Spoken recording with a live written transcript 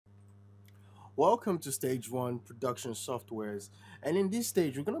Welcome to stage one production softwares. And in this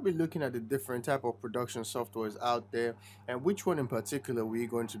stage, we're going to be looking at the different type of production softwares out there and which one in particular we're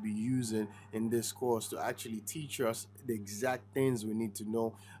going to be using in this course to actually teach us the exact things we need to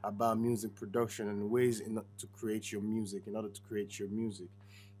know about music production and ways to create your music in order to create your music.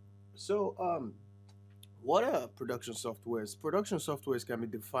 So, what are production softwares? Production softwares can be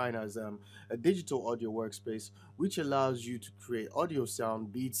defined as a digital audio workspace which allows you to create audio,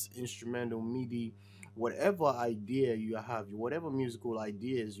 sound, beats, instrumental, MIDI, whatever idea you have, whatever musical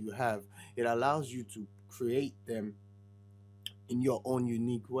ideas you have, it allows you to create them in your own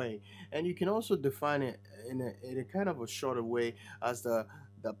unique way. And you can also define it in a kind of a shorter way as the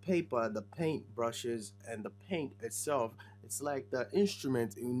paper, the paint brushes, and the paint itself. It's like the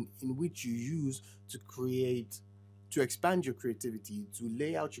instrument in which you use to create, to expand your creativity, to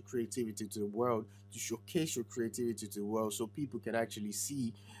lay out your creativity to the world, to showcase your creativity to the world so people can actually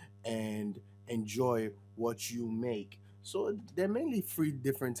see and enjoy what you make. So there are mainly three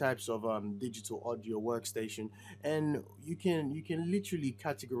different types of digital audio workstation, and you can literally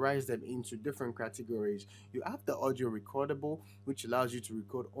categorize them into different categories. You have the audio recordable, which allows you to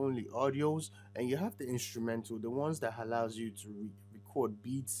record only audios, and you have the instrumental, the ones that allows you to record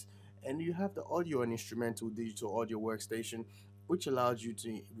beats, and you have the audio and instrumental digital audio workstation, which allows you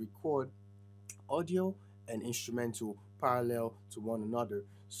to record audio and instrumental parallel to one another.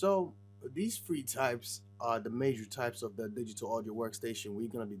 So these three types are the major types of the digital audio workstation we're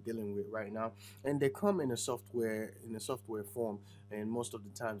going to be dealing with right now, and they come in a software form, and most of the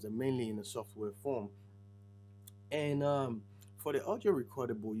times they're mainly in a software form. And for the audio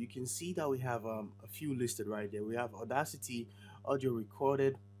recordable, you can see that we have a few listed right there. We have Audacity, Audio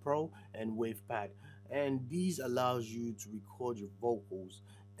Recorded Pro, and WavePad. And these allows you to record your vocals.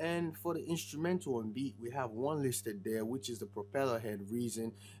 And for the instrumental and beat, we have one listed there, which is the Propeller Head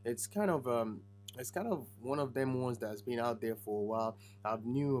Reason. It's kind of one of them ones that's been out there for a while. I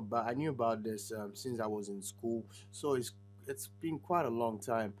knew about this since I was in school, so it's been quite a long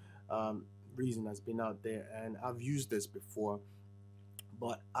time. Um, Reason has been out there, and I've used this before,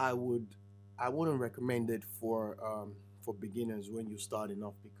 but I wouldn't recommend it for beginners when you're starting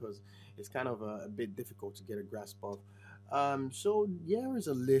off because it's kind of a bit difficult to get a grasp of. So here is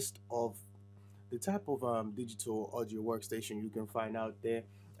a list of the type of digital audio workstation you can find out there,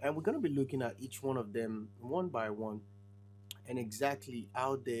 and we're going to be looking at each one of them one by one and exactly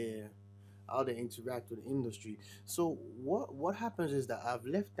how they interact with the industry. So what happens is that I've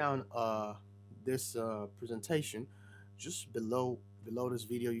left down this presentation just below this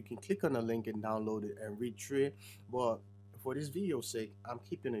video. You can click on the link and download it and read through it. But for this video's sake, I'm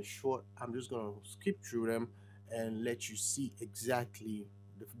keeping it short. I'm just gonna skip through them and let you see exactly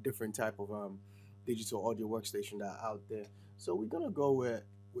the different type of digital audio workstation that are out there. So we're gonna go with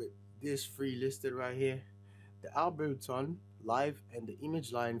this free listed right here, the Alberton Live and the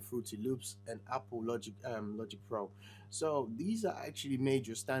Image Line Fruity Loops and Apple Logic Pro. So these are actually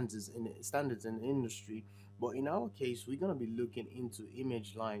major standards in the industry. But in our case, we're gonna be looking into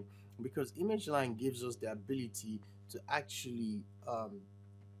Image Line because Image Line gives us the ability to actually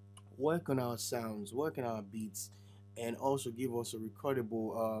work on our sounds, work on our beats, and also give us a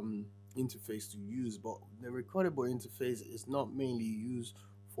recordable interface to use. But the recordable interface is not mainly used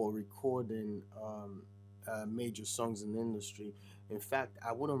for recording major songs in the industry. In fact,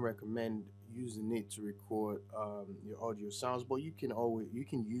 I wouldn't recommend using it to record your audio sounds, but you can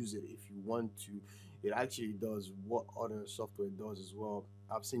use it if you want to. It actually does what other software does as well.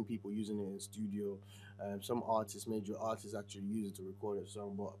 I've seen people using it in studio. Some artists, major artists, actually use it to record a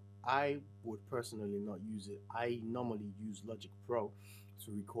song, but I would personally not use it. I normally use Logic Pro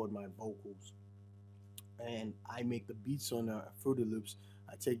to record my vocals, and I make the beats on Fruity Loops.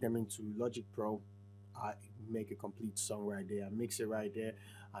 I take them into Logic Pro. I make a complete song right there. I mix it right there.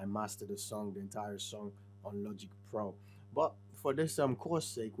 I master the song, the entire song on Logic Pro. But for this course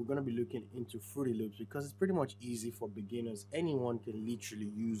sake, we're gonna be looking into Fruity Loops because it's pretty much easy for beginners. Anyone can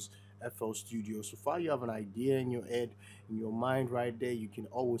literally use FL Studio. So far, you have an idea in your head, in your mind right there, you can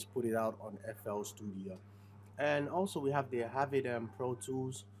always put it out on FL Studio. And also we have it Pro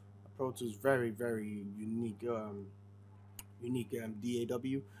Tools. Pro Tools, very unique DAW,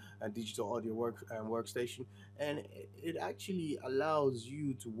 digital audio workstation, and it actually allows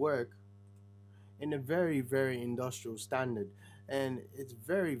you to work in a very industrial standard, and it's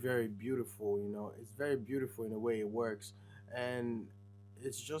very beautiful. It's very beautiful in the way it works, and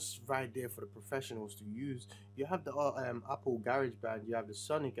it's just right there for the professionals to use. You have the Apple GarageBand, you have the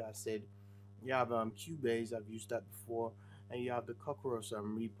Sonic Acid, you have Cubase. I've used that before, and you have the Cockroach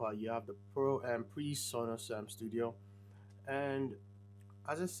Reaper. You have the Pro Pre Sonos Studio, and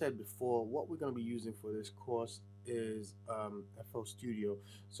as I said before, what we're going to be using for this course is FL Studio.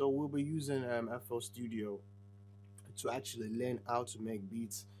 So we'll be using FL Studio to actually learn how to make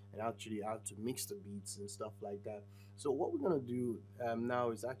beats and actually how to mix the beats and stuff like that. So what we're gonna do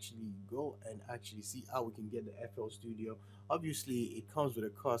now is actually go and actually see how we can get the FL Studio. Obviously, it comes with a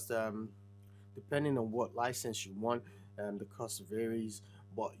cost. Depending on what license you want, the cost varies.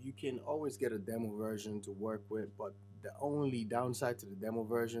 But you can always get a demo version to work with. But the only downside to the demo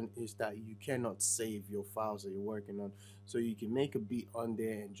version is that you cannot save your files that you're working on. So you can make a beat on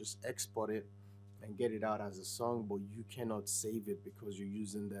there and just export it and get it out as a song, but you cannot save it because you're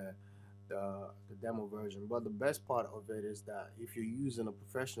using the demo version. But the best part of it is that if you're using a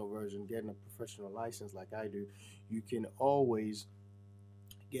professional version, getting a professional license like I do, you can always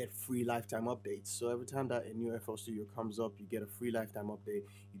get free lifetime updates. So every time that a new FL Studio comes up, you get a free lifetime update.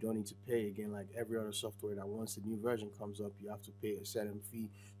 You don't need to pay again like every other software that once a new version comes up, you have to pay a certain fee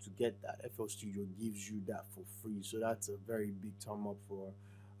to get that. FL Studio gives you that for free. So that's a very big thumbs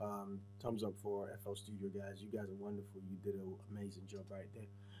up for FL Studio guys. You guys are wonderful. You did an amazing job right there.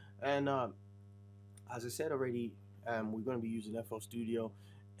 And as I said already, we're going to be using FL Studio,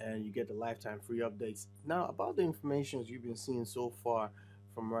 and you get the lifetime free updates. Now, about the information you've been seeing so far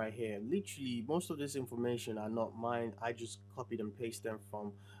from right here, literally most of this information are not mine. I just copied and pasted them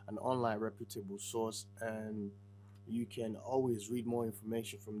from an online reputable source, and you can always read more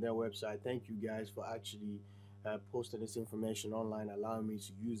information from their website. Thank you guys for actually posting this information online, allowing me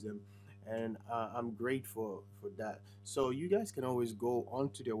to use them, and I'm grateful for that. So you guys can always go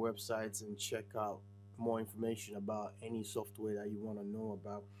onto their websites and check out more information about any software that you want to know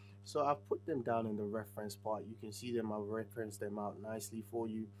about. So I've put them down in the reference part. You can see them. I've referenced them out nicely for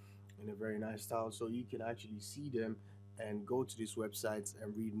you in a very nice style, so you can actually see them and go to these websites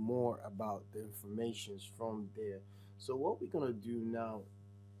and read more about the informations from there. So what we're gonna do now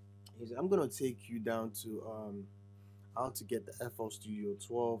is I'm gonna take you down to how to get the FL Studio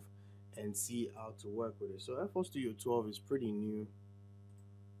 12 and see how to work with it. So FL Studio 12 is pretty new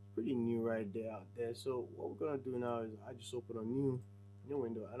right there out there. So what we're gonna do now is I just open a new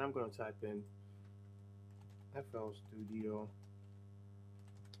window and I'm gonna type in FL Studio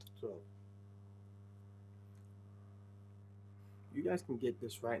 12. You guys can get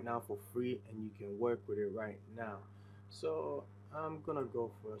this right now for free and you can work with it right now. So I'm gonna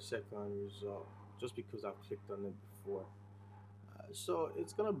go for a second result just because I've clicked on it before. So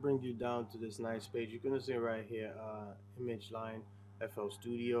it's gonna bring you down to this nice page. You're gonna see right here, image line, FL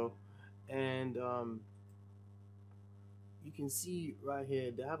Studio, and you can see right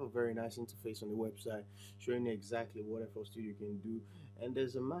here they have a very nice interface on the website showing you exactly what FL Studio can do. And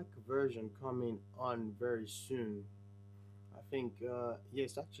there's a Mac version coming on very soon. I think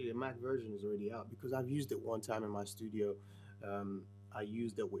yes, actually a Mac version is already out because I've used it one time in my studio. I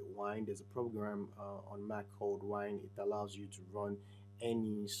used it with Wine. There's a program on Mac called Wine. It allows you to run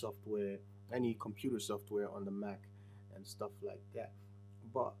any software, any computer software on the Mac and stuff like that.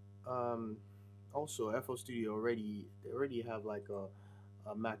 But also FL Studio already they already have like a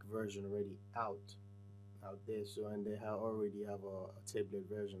Mac version already out there. So and they have already have a tablet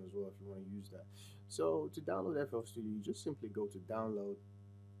version as well if you want to use that. So to download FL Studio, you just simply go to download,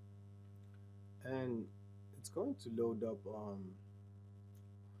 and it's going to load up.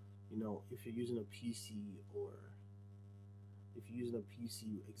 If you're using a PC or if you're using a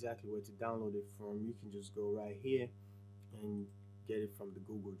PC, exactly where to download it from, you can just go right here and get it from the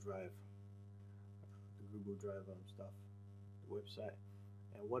Google Drive stuff, the website.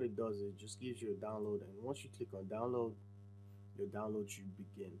 And what it does is it just gives you a download, and once you click on download, your download should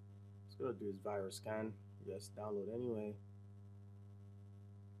begin. It's gonna do is virus scan. Just download anyway,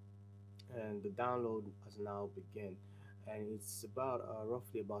 and the download has now begun. And it's about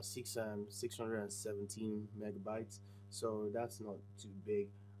roughly about 617 megabytes, so that's not too big.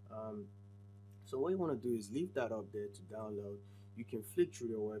 Um, so what you want to do is leave that up there to download. You can flick through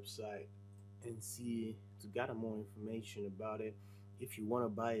their website and see to gather more information about it. If you want to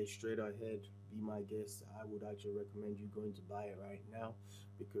buy it straight ahead, be my guest. I would actually recommend you going to buy it right now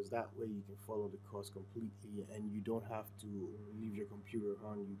because that way you can follow the course completely and you don't have to leave your computer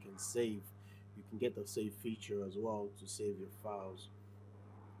on. You can save. You can get the save feature as well to save your files.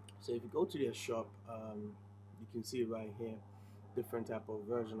 So if you go to their shop, you can see right here different type of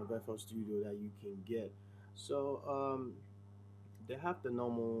version of FL Studio that you can get. So they have the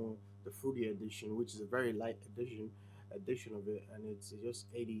Fruity edition, which is a very light edition of it, and it's just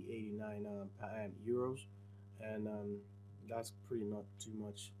 89 euros, and that's pretty not too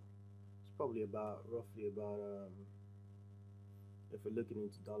much. It's probably about roughly about if we're looking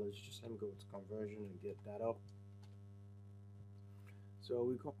into dollars, just let me go to conversion and get that up. So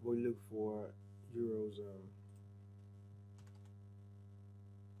we look for euros.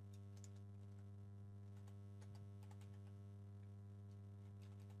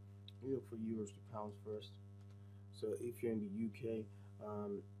 We look for euros to pounds first. So if you're in the UK,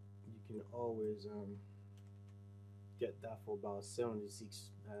 you can always get that for about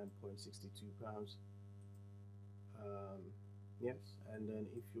 76.62 pounds. Um, yes, and then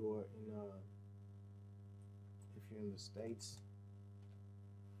if you're in the States,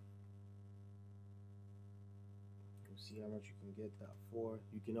 you see how much you can get that for.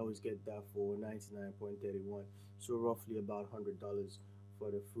 You can always get that for 99.31, so roughly about $100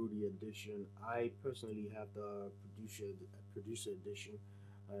 for the fruity edition. I personally have the producer edition.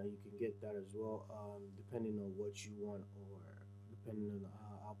 You can get that as well, depending on what you want or depending on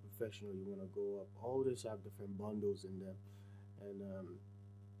how professional you want to go up. All this have different bundles in them, and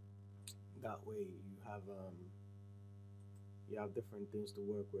that way you have different things to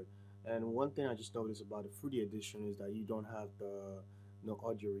work with. And one thing I just noticed about the fruity edition is that you don't have the no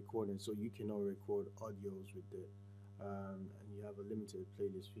audio recording, so you cannot record audios with it. And you have a limited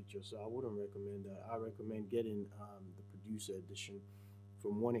playlist feature, so I wouldn't recommend that. I recommend getting the producer edition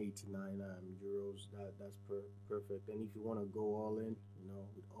from 189 euros. That's perfect. And if you want to go all in,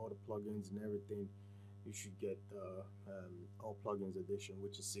 with all the plugins and everything, you should get the all plugins edition,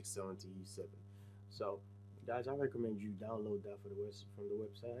 which is 677. So, guys, I recommend you download that from the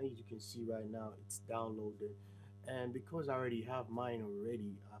website. As you can see right now, it's downloaded. And because I already have mine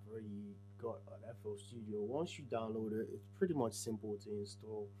already, I've already got an FL Studio. Once you download it, it's pretty much simple to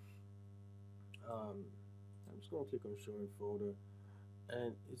install. Um, I'm just gonna click on Show in Folder,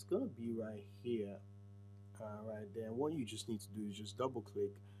 and it's gonna be right here, right there. And what you just need to do is just double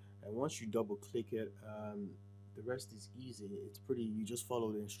click, and once you double click it, the rest is easy. It's pretty. You just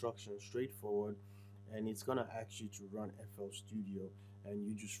follow the instructions, straightforward, and it's gonna ask you to run FL Studio, and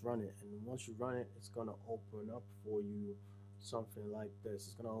you just run it. And once you run it, it's gonna open up for you something like this.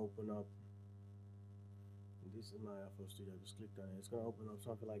 It's gonna open up. This is my FL Studio. I just clicked on it. It's gonna open up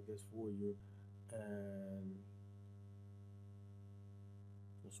something like this for you, and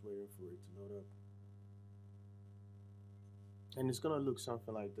just waiting for it to load up. And it's gonna look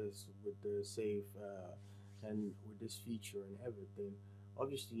something like this with the save and with this feature and everything.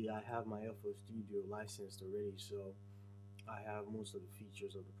 Obviously, I have my FL Studio licensed already, so I have most of the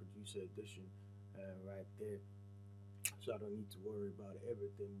features of the producer edition right there, so I don't need to worry about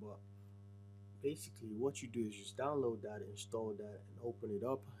everything. But basically, what you do is just download that, install that, and open it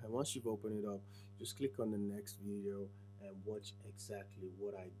up. And once you've opened it up, just click on the next video and watch exactly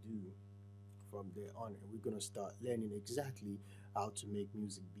what I do from there on. And we're gonna start learning exactly how to make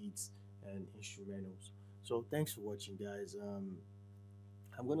music beats and instrumentals. So thanks for watching, guys.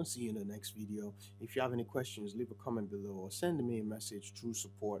 I'm gonna see you in the next video. If you have any questions, leave a comment below or send me a message through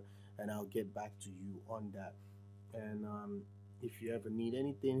support, and I'll get back to you on that. And if you ever need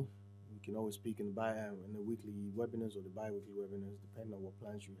anything, we can always speak in the weekly webinars or the bi-weekly webinars, depending on what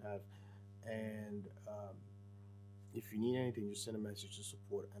plans you have. And if you need anything, just send a message to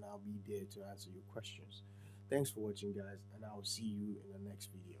support, and I'll be there to answer your questions. Thanks for watching, guys, and I will see you in the next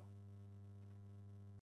video.